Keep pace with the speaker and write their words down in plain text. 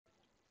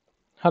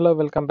Hello,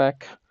 welcome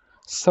back.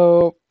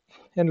 So,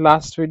 in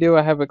last video,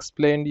 I have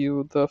explained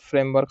you the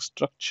framework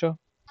structure.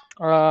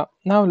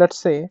 Now, let's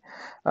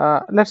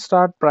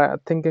start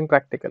thinking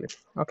practically.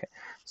 Okay,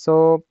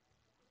 so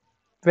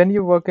when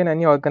you work in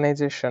any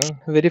organization,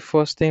 very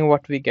first thing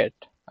what we get,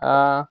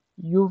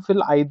 you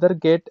will either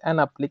get an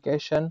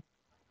application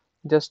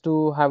just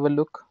to have a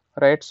look,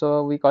 right?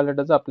 So we call it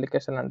as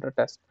application under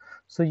test.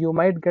 So you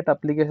might get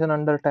application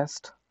under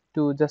test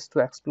to just to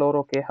explore,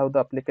 okay, how the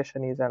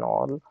application is and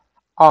all,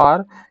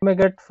 or you may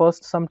get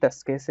first some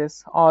test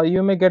cases, or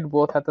you may get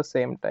both at the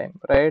same time,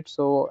 right?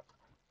 So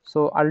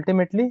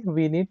ultimately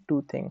we need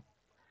two things: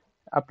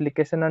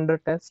 application under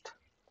test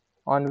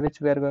on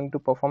which we are going to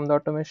perform the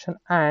automation,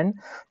 and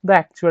the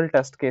actual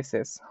test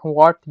cases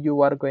what you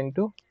are going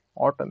to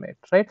automate,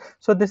 right?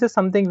 So this is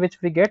something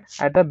which we get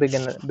at a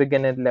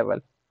beginner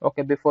level,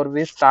 okay, before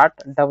we start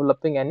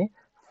developing any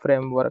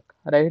framework,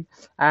 right?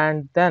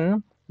 And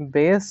then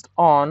based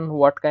on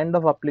what kind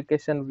of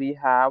application we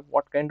have,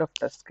 what kind of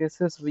test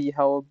cases we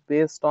have,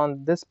 based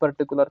on this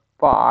particular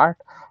part,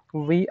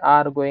 we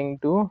are going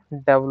to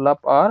develop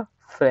our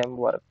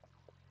framework,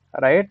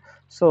 right?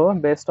 So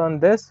based on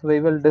this we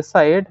will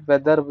decide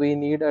whether we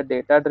need a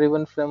data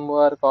driven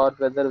framework or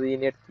whether we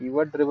need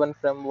keyword driven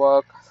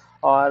framework,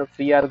 or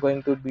we are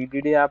going to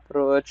BDD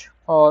approach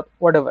or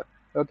whatever,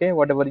 okay,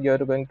 whatever you are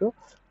going to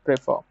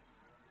prefer.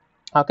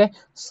 Okay,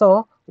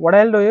 so what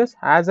I'll do is,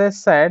 as I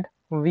said,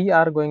 we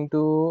are going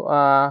to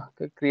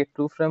create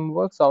two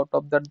frameworks. Out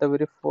of that, the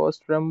very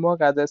first framework,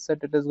 as I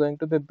said, it is going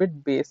to be a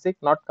bit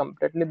basic, not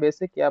completely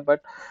basic, yeah,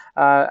 but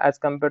as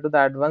compared to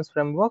the advanced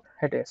framework,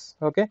 it is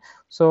okay.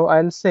 So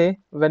I'll say,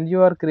 when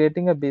you are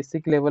creating a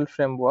basic level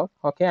framework,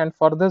 okay, and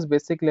for this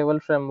basic level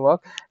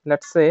framework,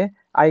 let's say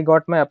I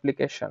got my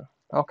application,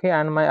 okay,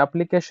 and my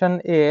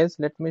application is,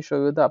 let me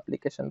show you the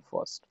application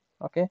first.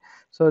 Okay,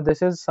 so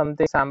this is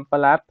something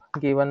sample app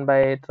given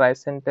by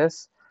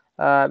Test,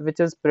 which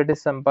is pretty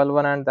simple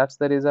one, and that's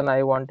the reason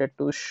I wanted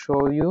to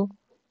show you.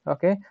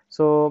 Okay,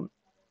 so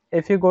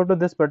if you go to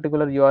this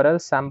particular URL,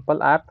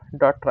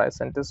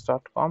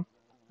 sampleapp.triscientist.com,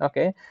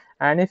 okay,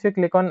 and if you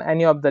click on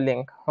any of the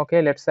link,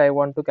 okay, let's say I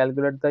want to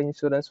calculate the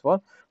insurance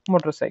for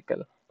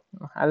motorcycle,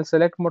 I'll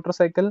select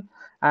motorcycle,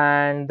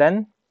 and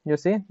then you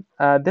see,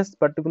 this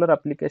particular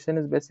application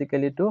is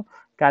basically to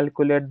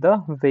calculate the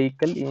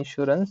vehicle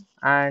insurance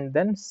and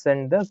then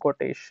send the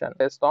quotation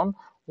based on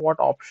what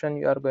option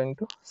you are going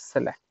to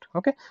select.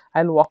 Okay,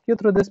 I'll walk you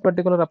through this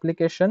particular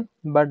application,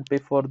 but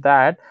before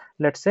that,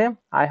 let's say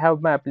I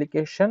have my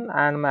application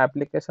and my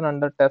application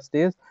under test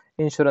is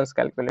insurance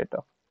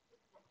calculator.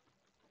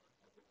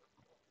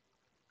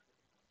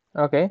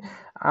 Okay,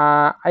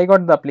 I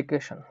got the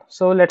application.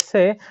 So let's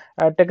say,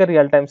 take a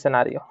real-time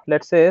scenario.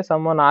 Let's say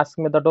someone asks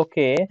me that,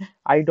 okay,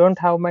 I don't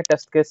have my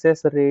test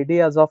cases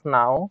ready as of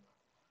now,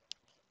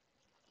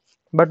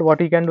 but what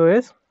you can do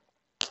is,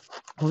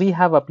 we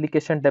have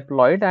application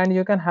deployed and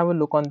you can have a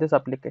look on this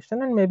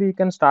application, and maybe you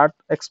can start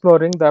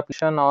exploring the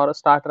application or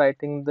start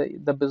writing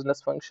the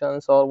business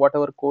functions or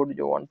whatever code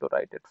you want to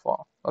write it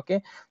for,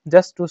 okay,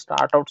 just to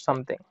start out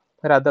something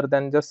rather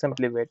than just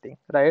simply waiting,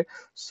 right?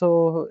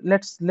 So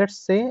let's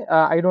say,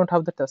 I don't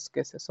have the test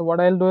cases. So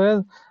what I'll do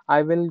is,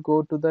 I will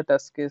go to the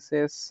test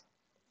cases,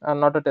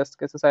 not a test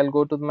cases, I'll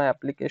go to my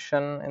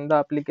application. In the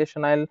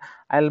application,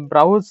 I'll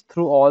browse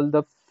through all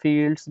the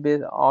fields,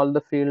 all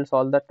the fields,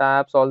 all the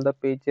tabs, all the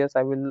pages.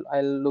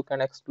 I'll look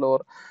and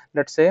explore.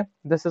 Let's say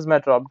this is my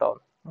drop down.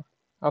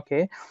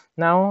 Okay,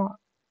 now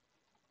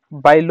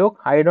by look,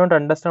 I don't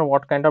understand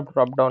what kind of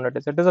drop down it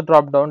is. It is a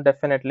drop down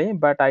definitely,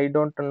 but I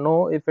don't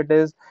know if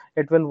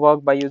it will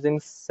work by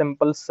using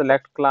simple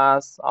select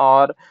class,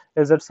 or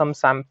is it some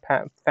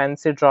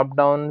fancy drop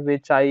down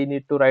which I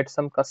need to write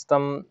some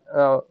custom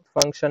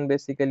function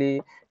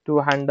basically to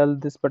handle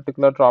this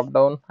particular drop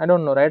down. I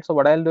don't know, right? So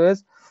what I'll do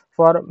is,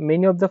 for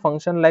many of the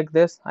function like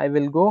this,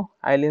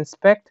 I'll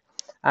inspect,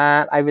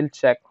 and I will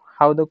check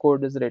how the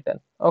code is written.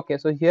 Okay,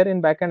 so here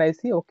in backend I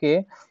see,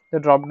 okay, the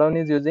drop down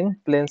is using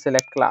plain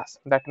select class.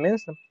 That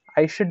means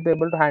I should be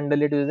able to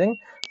handle it using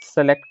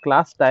select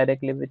class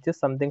directly, which is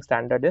something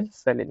standard in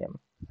Selenium,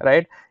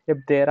 right? If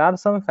there are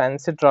some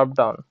fancy drop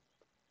down,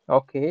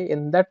 okay,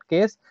 in that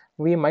case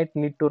we might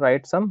need to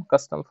write some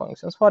custom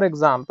functions. For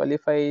example,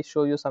 if I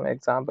show you some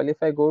example,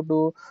 if I go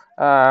to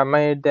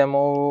my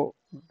demo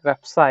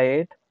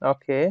website,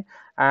 okay,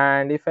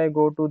 and if I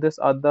go to this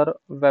other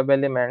web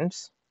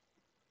elements,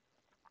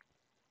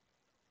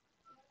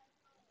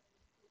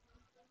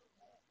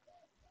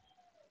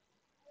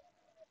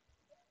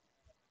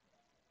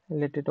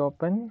 let it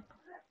open.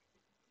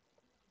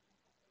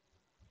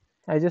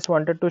 I just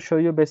wanted to show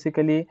you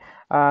basically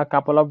a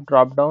couple of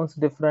drop downs,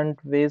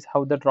 different ways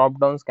how the drop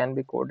downs can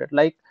be coded.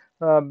 Like,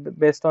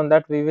 based on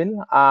that, we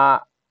will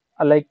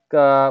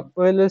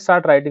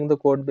start writing the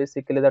code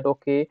basically, that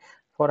okay,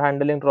 for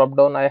handling drop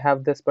down, I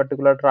have this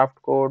particular draft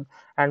code,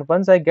 and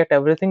once I get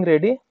everything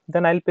ready,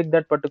 then I'll pick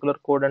that particular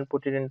code and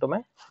put it into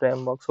my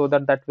framework, so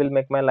that that will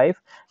make my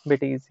life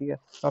bit easier.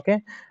 Okay.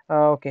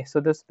 Okay, so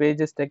this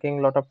page is taking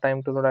a lot of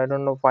time to load. I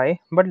don't know why,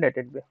 but let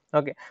it be.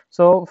 Okay,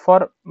 so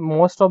for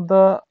most of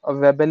the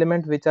web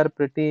element which are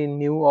pretty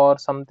new or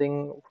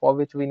something for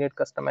which we need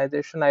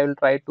customization, I will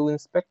try to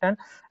inspect and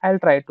I'll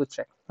try to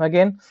check.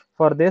 Again,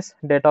 for this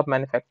date of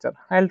manufacture,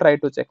 I'll try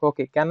to check,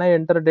 okay, can I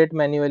enter date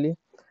manually?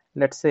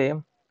 Let's say,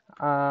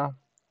 uh,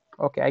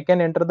 okay, I can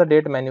enter the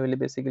date manually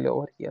basically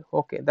over here.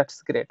 Okay,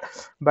 that's great.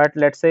 But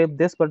let's say if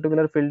this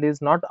particular field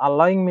is not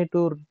allowing me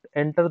to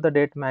enter the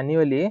date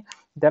manually,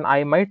 then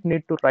I might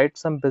need to write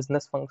some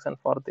business function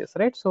for this,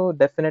 right? So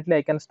definitely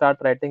I can start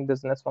writing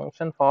business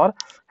function for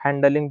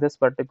handling this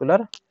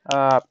particular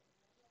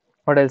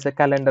what else, a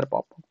calendar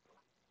pop-up,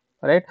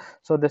 right?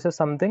 So this is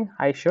something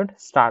I should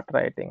start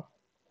writing.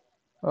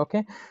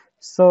 Okay,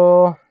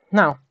 so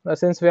now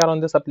since we are on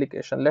this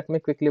application, let me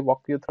quickly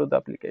walk you through the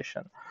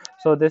application.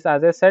 So this,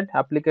 as I said,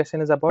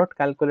 application is about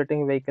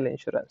calculating vehicle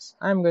insurance.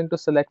 I'm going to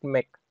select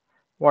make.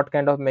 What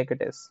kind of make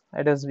it is?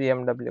 It is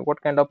BMW.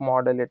 What kind of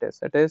model it is?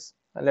 It is,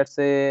 let's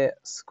say,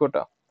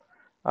 scooter.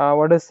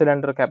 What is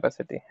cylinder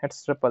capacity?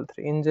 It's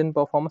 333. Engine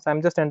performance,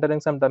 I'm just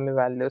entering some dummy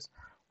values.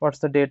 What's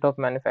the date of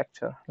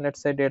manufacture?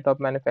 Let's say date of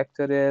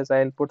manufacture is,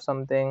 I'll put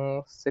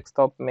something 6th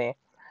of May.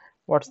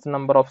 What's the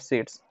number of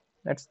seats?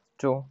 It's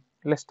 2.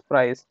 List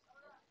price,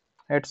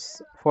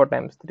 it's 4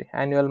 times 3.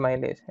 Annual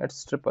mileage,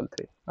 it's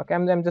 333. Okay,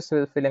 I'm just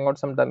filling out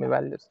some dummy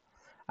values,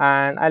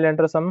 and I'll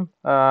enter some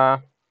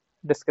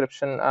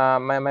description,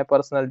 my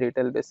personal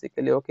detail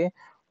basically. Okay,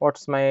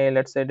 what's my,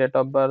 let's say, date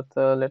of birth?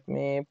 Let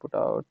me put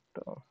out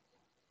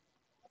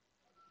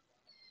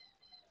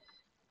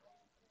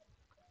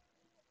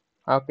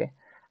okay,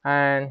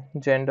 and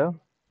gender,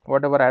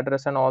 whatever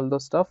address and all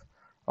those stuff,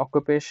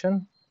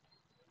 occupation,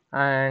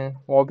 and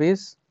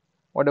hobbies,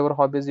 whatever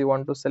hobbies you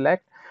want to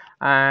select,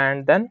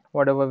 and then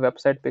whatever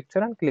website picture,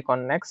 and click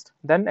on next.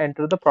 Then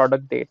enter the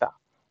product data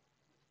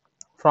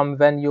from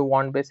when you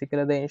want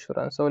basically the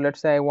insurance. So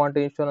let's say I want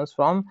the insurance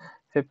from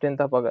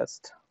 15th of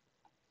August.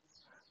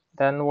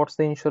 Then what's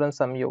the insurance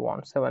sum you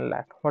want? 7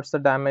 lakh. What's the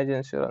damage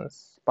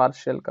insurance?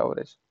 Partial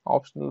coverage,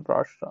 optional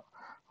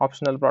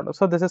product.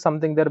 So this is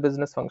something their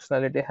business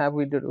functionality have.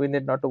 We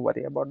need not to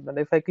worry about that.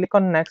 If I click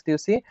on next, you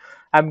see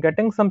I'm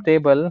getting some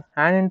table,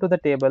 and into the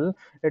table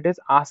it is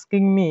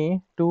asking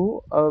me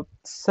to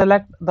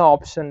select the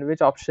option,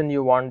 which option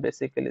you want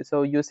basically.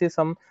 So you see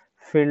some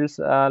fields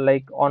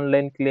like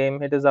online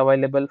claim, it is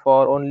available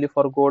for only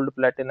for gold,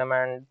 platinum,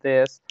 and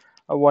this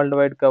a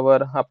worldwide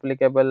cover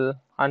applicable,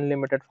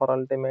 unlimited for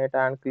ultimate,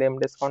 and claim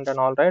discount and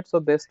all, right? So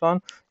based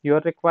on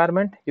your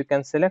requirement you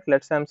can select.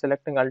 Let's say I'm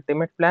selecting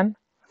ultimate plan,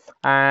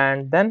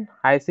 and then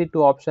I see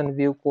two option,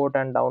 view code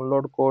and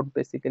download code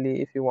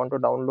basically. If you want to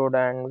download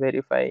and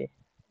verify,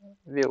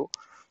 view,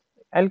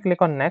 I'll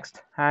click on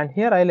next, and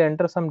here I'll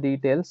enter some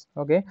details.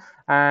 Okay,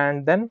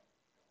 and then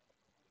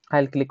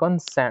I'll click on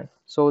send,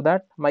 so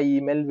that my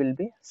email will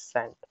be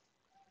sent.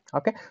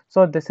 Okay,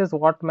 so this is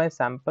what my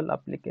sample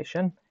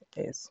application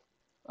is.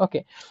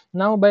 Okay,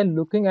 now by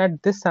looking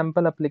at this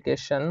sample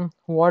application,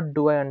 what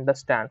do I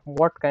understand?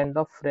 What kind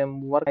of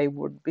framework I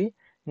would be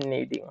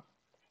needing?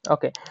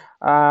 Okay,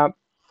 uh,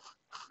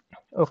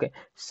 okay,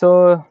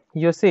 so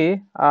you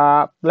see,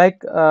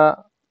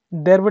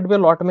 there would be a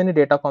lot many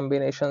data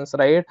combinations,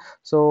 right?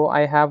 So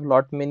I have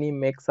lot many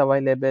makes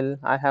available.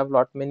 I have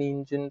lot many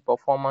engine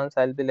performance.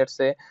 I'll be, let's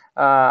say,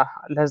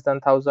 less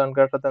than 1,000,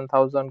 greater than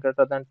 1,000,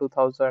 greater than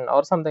 2,000,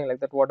 or something like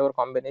that. Whatever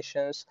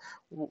combinations,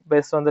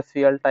 based on the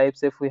fuel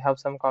types, if we have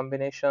some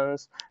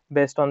combinations,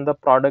 based on the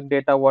product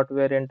data, what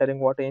we are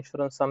entering, what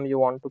insurance sum you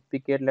want to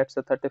pick it. Let's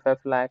say 35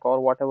 lakh or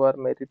whatever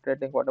merit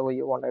rating, whatever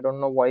you want. I don't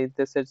know why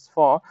this is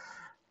for,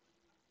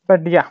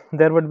 but yeah,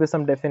 there would be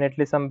some,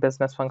 definitely some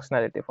business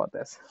functionality for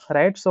this,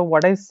 right? So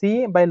what I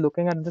see by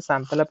looking at the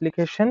sample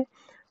application,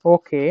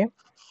 okay,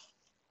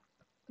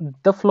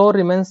 the flow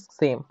remains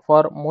same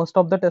for most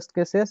of the test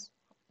cases.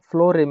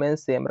 Flow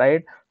remains same,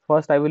 right?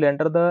 First I will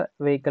enter the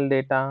vehicle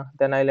data,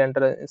 then I'll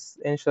enter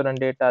insurance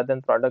data,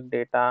 then product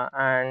data,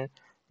 and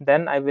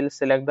then I will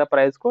select the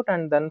price code,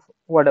 and then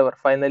whatever,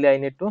 finally I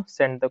need to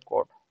send the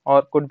code,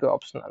 or could be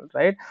optional,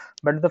 right?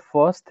 But the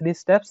first three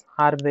steps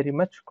are very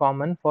much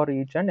common for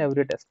each and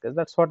every test case.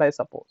 That's what I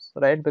suppose,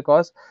 right?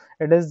 Because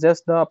it is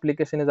just, the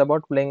application is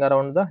about playing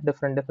around the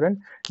different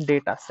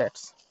data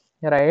sets,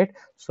 right?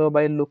 So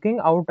by looking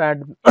out at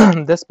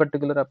this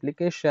particular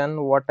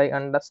application, what I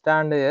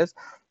understand is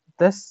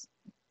this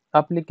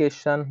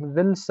application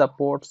will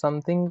support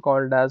something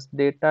called as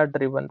data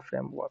driven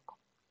framework,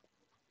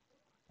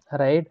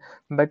 right?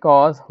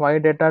 Because why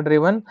data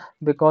driven?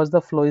 Because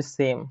the flow is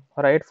same,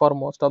 right? For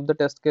most of the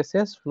test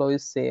cases, flow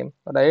is same,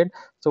 right?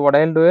 So what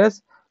I'll do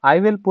is I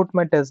will put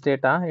my test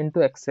data into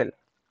Excel,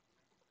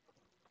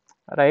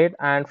 right?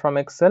 And from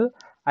Excel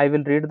I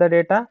will read the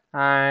data,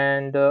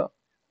 and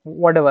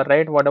whatever,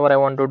 right, whatever I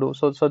want to do.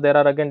 So there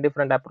are again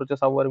different approaches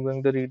how we're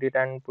going to read it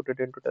and put it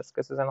into test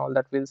cases and all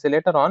that, we'll see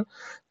later on.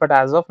 But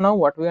as of now,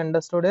 what we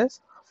understood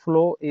is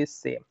flow is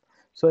same.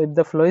 So if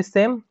the flow is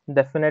same,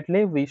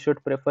 definitely we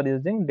should prefer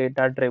using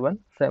data driven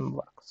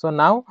framework. So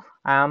now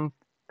I am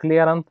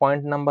clear on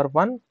point number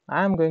one.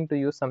 I am going to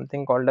use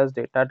something called as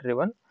data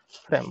driven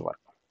framework.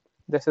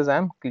 This is I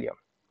am clear.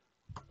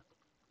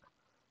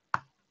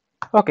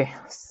 Okay,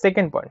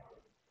 second point.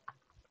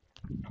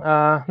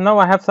 Now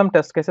I have some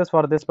test cases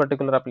for this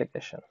particular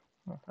application.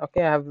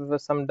 Okay, I have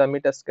some dummy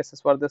test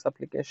cases for this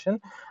application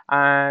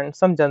and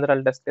some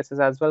general test cases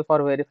as well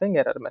for verifying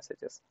error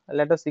messages.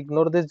 Let us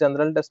ignore these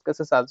general test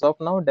cases as of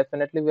now.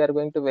 Definitely we are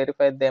going to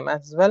verify them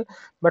as well,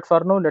 but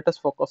for now let us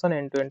focus on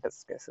end-to-end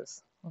test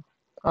cases.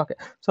 Okay,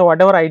 so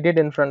whatever I did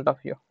in front of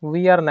you,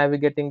 we are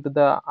navigating to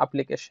the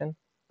application.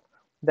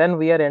 Then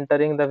we are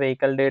entering the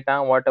vehicle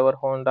data, whatever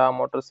Honda,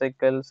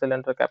 motorcycle,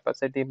 cylinder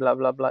capacity, blah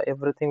blah blah,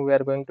 everything we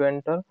are going to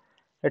enter.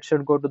 It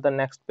should go to the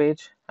next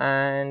page,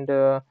 and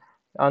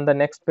on the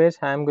next page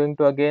I am going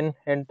to again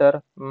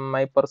enter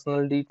my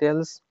personal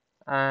details,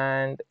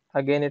 and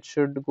again it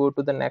should go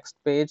to the next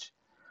page.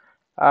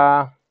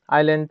 I'll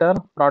enter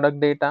product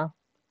data,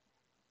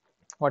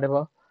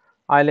 whatever.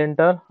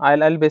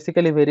 I'll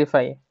basically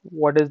verify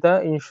what is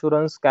the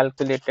insurance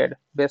calculated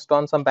based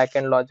on some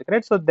backend logic,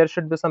 right? So there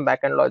should be some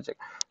backend logic.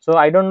 So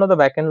I don't know the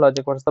backend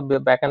logic, what's the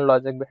backend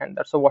logic behind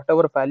that. So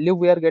whatever value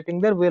we are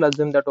getting there, we'll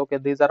assume that okay,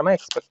 these are my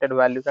expected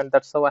values, and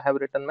that's how I have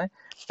written my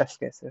test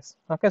cases.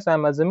 Okay, so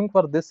I'm assuming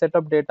for this set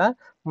of data,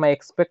 my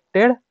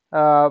expected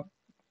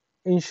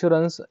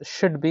insurance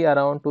should be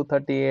around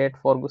 238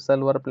 for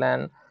silver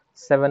plan,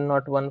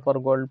 701 for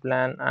gold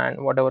plan,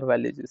 and whatever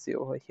values you see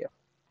over here,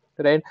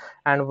 right?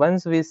 And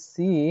once we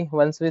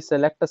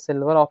select a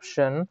silver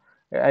option,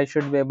 I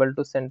should be able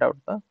to send out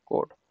the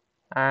code,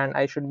 and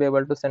I should be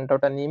able to send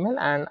out an email,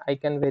 and I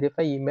can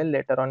verify email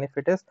later on if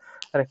it is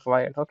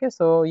required. Okay,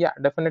 so yeah,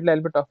 definitely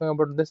I'll be talking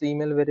about this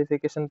email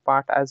verification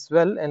part as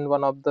well in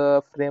one of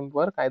the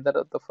framework,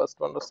 either the first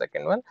one or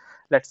second one.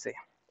 Let's see.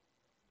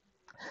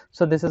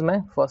 So this is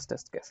my first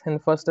test case. In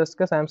first test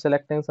case, I am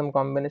selecting some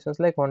combinations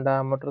like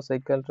Honda,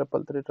 motorcycle,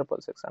 333,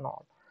 666, and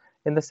all.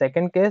 In the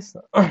second case,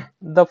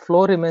 the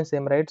flow remains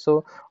same, right?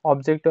 So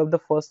objective of the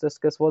first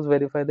test case was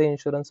verify the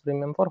insurance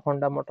premium for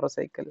Honda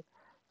motorcycle.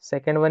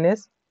 Second one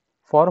is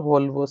for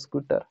Volvo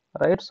scooter,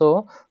 right?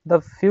 So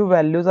the few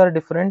values are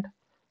different,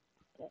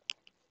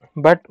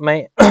 but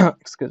my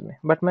excuse me,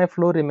 but my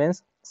flow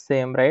remains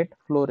same, right?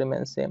 Flow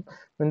remains same.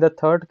 In the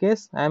third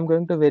case, I am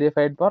going to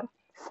verify it for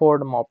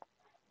Ford mop,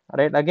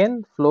 right?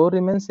 Again, flow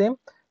remains same,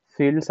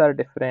 fields are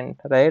different,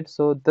 right?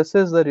 So this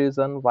is the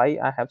reason why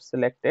I have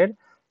selected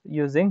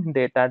using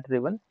data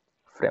driven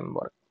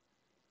framework,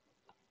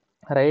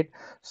 right?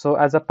 So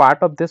as a part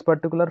of this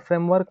particular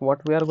framework,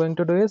 what we are going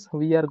to do is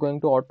we are going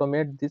to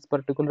automate these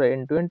particular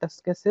end-to-end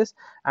test cases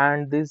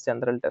and these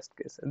general test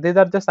cases. These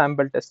are just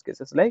sample test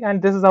cases, like,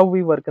 and this is how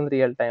we work in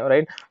real time,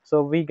 right?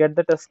 So we get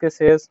the test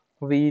cases,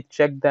 we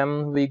check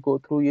them, we go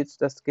through each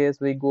test case,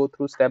 we go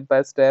through step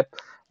by step,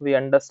 we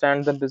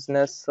understand the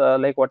business,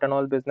 like what and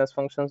all business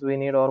functions we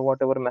need or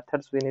whatever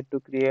methods we need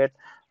to create.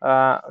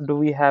 Do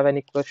we have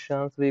any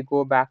questions, we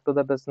go back to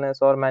the business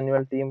or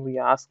manual team, we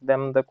ask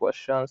them the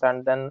questions,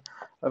 and then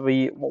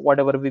we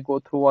whatever we go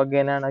through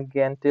again and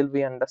again till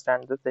we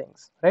understand the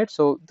things, right?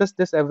 So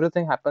this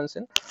everything happens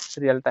in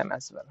real time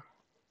as well.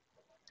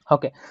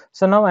 Okay,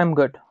 so now I'm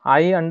good.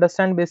 I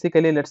understand,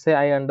 basically, let's say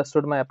I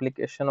understood my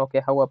application, okay,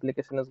 how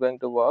application is going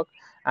to work,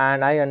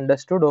 and I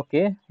understood,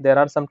 okay, there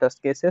are some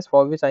test cases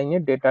for which I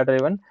need data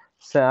driven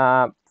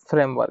uh,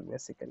 framework,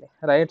 basically,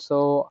 right?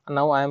 So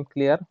now I am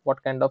clear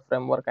what kind of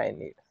framework I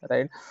need,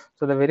 right?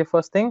 So the very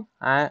first thing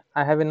I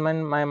have in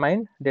my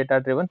mind, data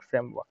driven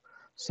framework.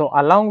 So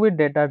along with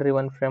data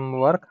driven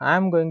framework, I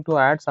am going to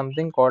add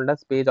something called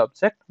as page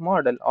object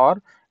model,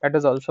 or that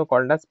is also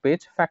called as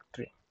page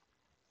factory.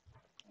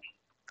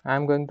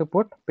 I'm going to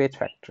put page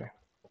factory,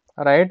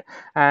 right?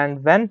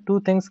 And when two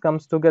things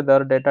comes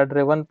together, data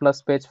driven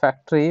plus page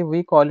factory,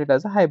 we call it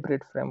as a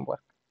hybrid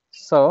framework.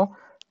 So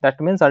that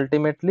means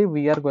ultimately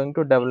we are going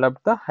to develop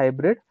the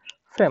hybrid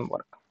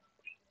framework,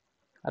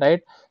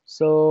 right?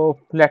 So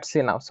let's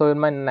see now. So in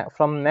my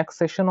from next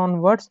session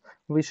onwards,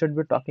 we should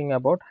be talking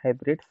about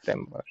hybrid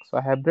framework.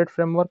 So hybrid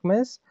framework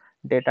means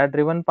data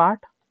driven part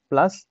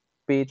plus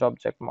page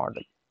object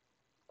model.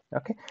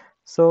 Okay,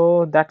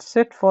 so that's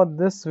it for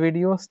this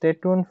video. Stay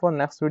tuned for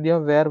next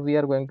video where we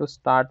are going to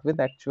start with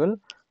actual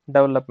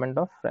development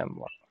of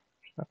framework.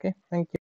 Okay, thank you.